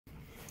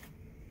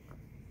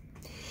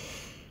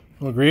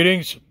Well,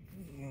 greetings.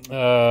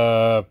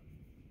 This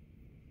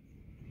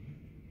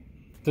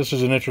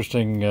is an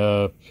interesting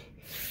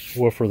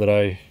woofer that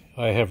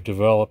I have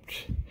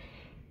developed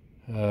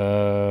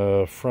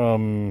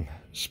from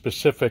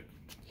specific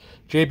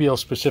JBL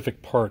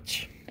specific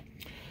parts.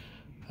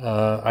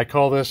 I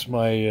call this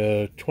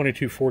my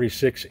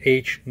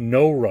 2246H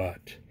no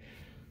rot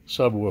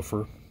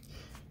subwoofer,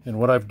 and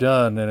what I've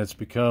done, and it's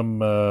become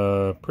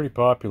pretty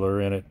popular,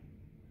 and it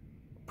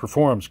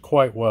performs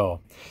quite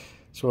well.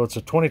 So it's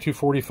a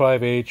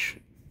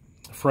 2245H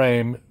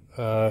frame.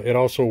 It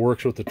also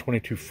works with the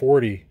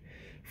 2240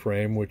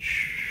 frame,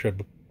 which I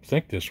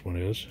think this one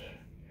is.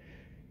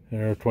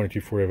 Or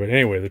 2240, but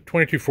anyway, the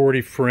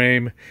 2240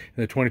 frame and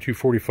the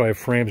 2245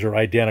 frames are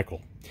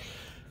identical.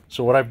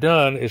 So what I've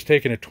done is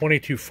taken a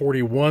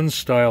 2241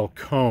 style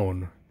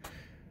cone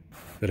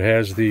that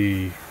has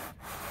the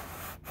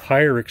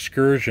higher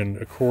excursion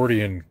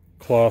accordion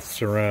cloth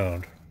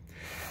surround.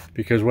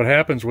 Because what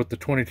happens with the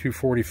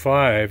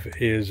 2245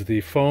 is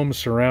the foam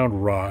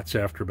surround rots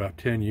after about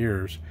 10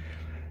 years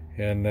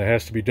and it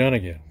has to be done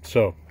again.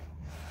 So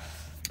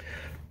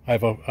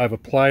I've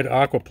applied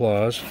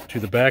Aquaplast to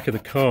the back of the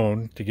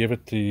cone to give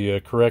it the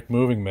correct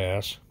moving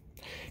mass,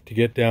 to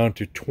get down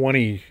to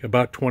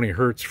about 20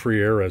 hertz free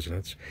air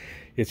resonance.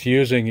 It's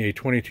using a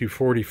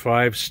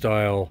 2245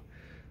 style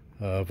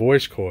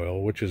voice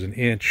coil, which is an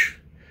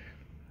inch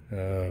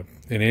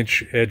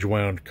edge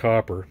wound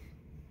copper.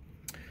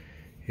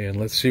 And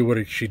let's see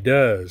what she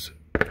does.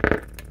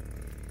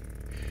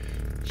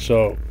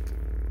 So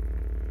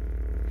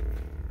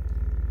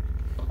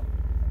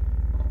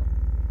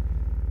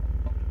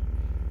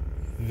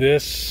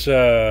this,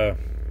 let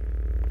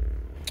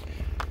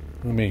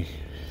me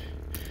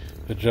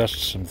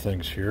adjust some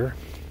things here.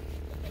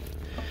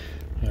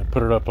 I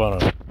put it up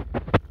on a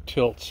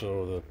tilt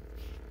so the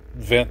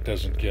vent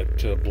doesn't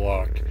get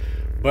blocked.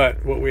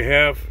 But what we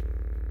have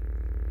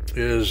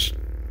is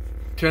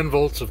 10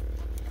 volts of,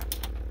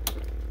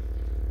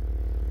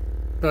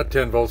 not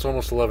 10 volts,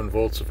 almost 11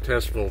 volts of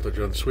test voltage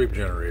on the sweep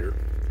generator.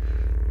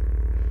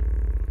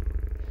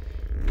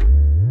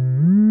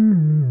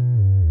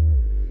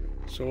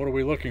 So what are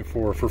we looking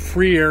for? For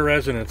free air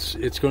resonance,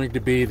 it's going to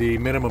be the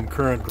minimum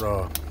current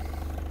draw.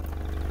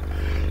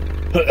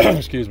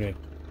 Excuse me.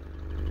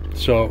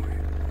 So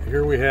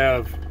here we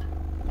have,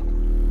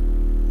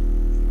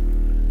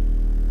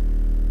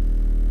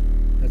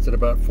 that's at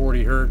about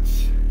 40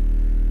 hertz.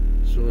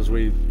 So as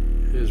we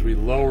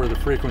lower the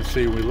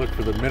frequency, we look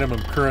for the minimum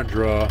current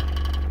draw.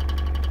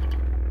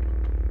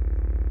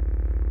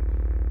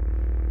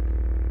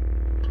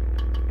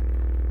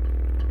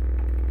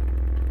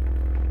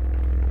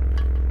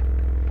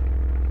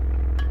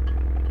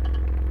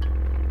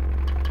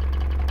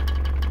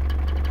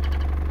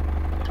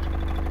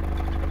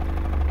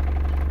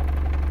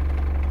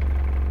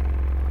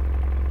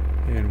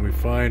 And we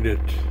find it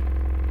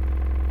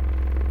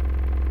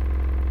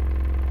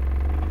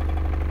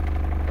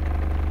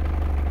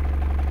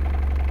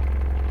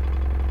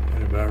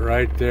about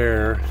right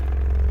there.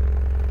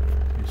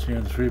 You see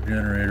on the sweep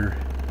generator,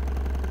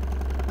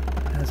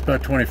 it's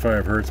about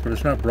 25 hertz, but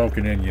it's not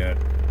broken in yet.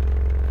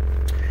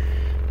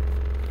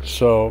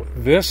 So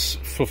this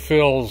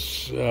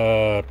fulfills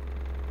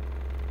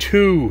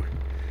two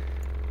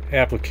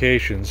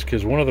applications,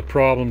 because one of the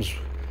problems,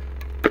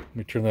 let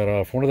me turn that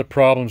off, one of the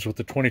problems with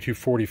the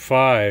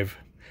 2245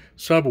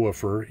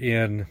 subwoofer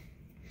in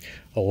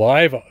a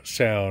live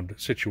sound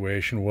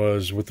situation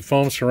was with the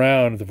foam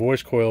surround, the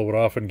voice coil would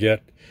often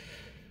get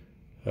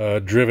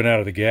driven out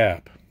of the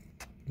gap.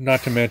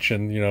 Not to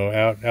mention, you know,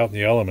 out in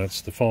the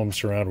elements, the foam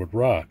surround would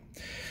rot.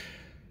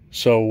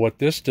 So what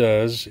this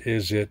does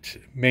is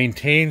it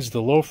maintains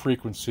the low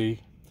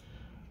frequency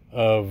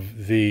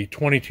of the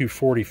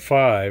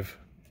 2245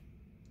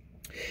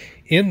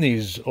 in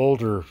these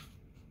older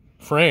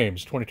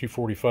frames,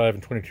 2245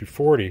 and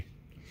 2240,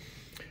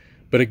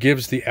 but it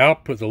gives the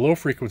output, the low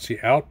frequency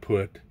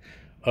output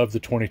of the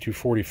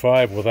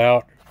 2245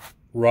 without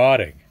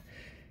rotting.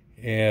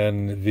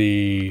 And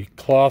the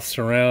cloth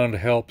surround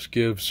helps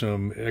give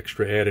some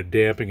extra added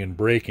damping and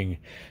braking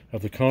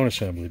of the cone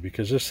assembly,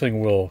 because this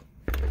thing will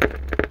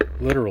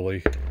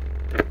literally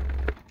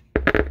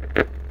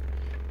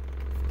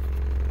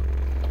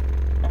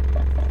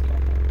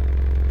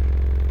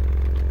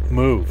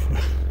move.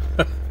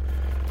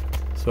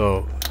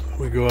 So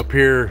we go up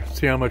here,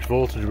 see how much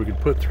voltage we can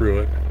put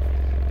through it.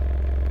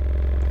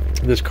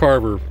 This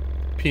Carver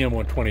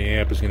PM120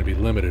 amp is going to be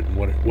limited in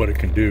what it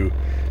can do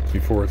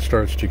before it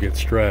starts to get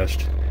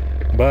stressed.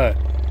 But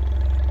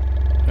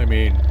I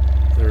mean,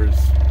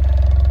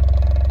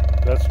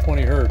 that's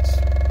 20 hertz,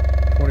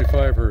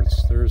 25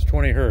 hertz, there's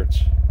 20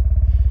 hertz.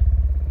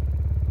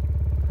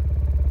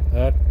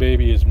 That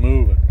baby is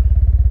moving.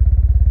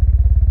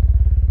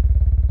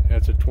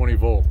 That's at 20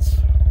 volts.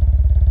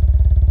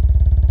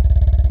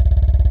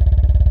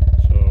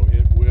 So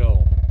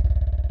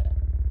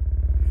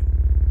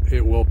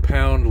it will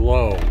pound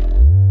low.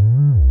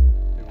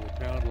 It will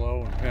pound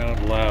low and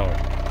pound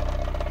loud.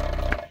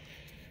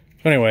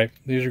 Anyway,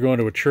 these are going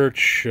to a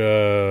church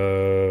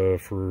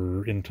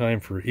in time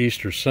for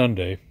Easter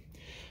Sunday.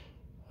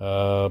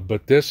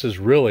 But this is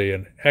really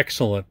an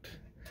excellent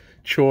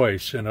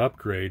choice and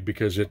upgrade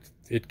because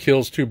it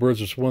kills two birds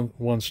with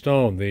one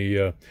stone.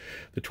 The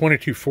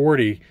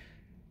 2240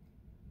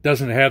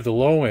 doesn't have the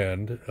low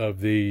end of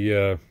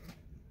the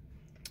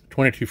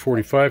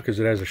 2245 because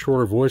it has a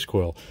shorter voice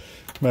coil.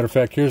 Matter of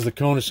fact, here's the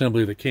cone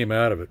assembly that came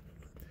out of it,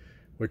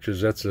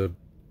 that's a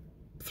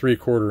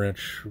 3/4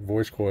 inch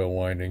voice coil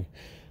winding.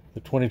 The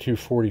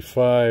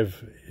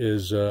 2245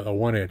 is a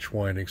 1-inch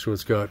winding, so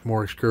it's got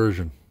more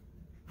excursion.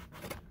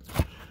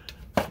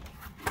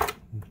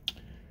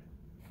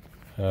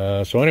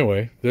 So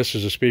anyway, this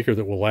is a speaker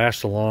that will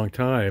last a long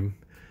time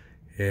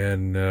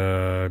and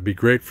be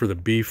great for the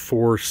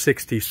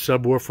B460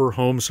 subwoofer,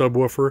 home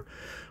subwoofer,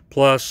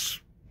 plus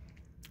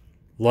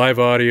live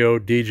audio,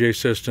 DJ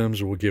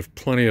systems. Will give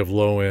plenty of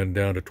low end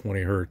down to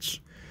 20 hertz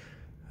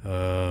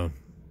for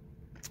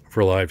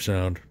live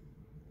sound.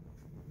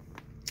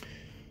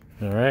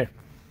 All right,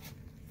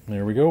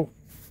 there we go.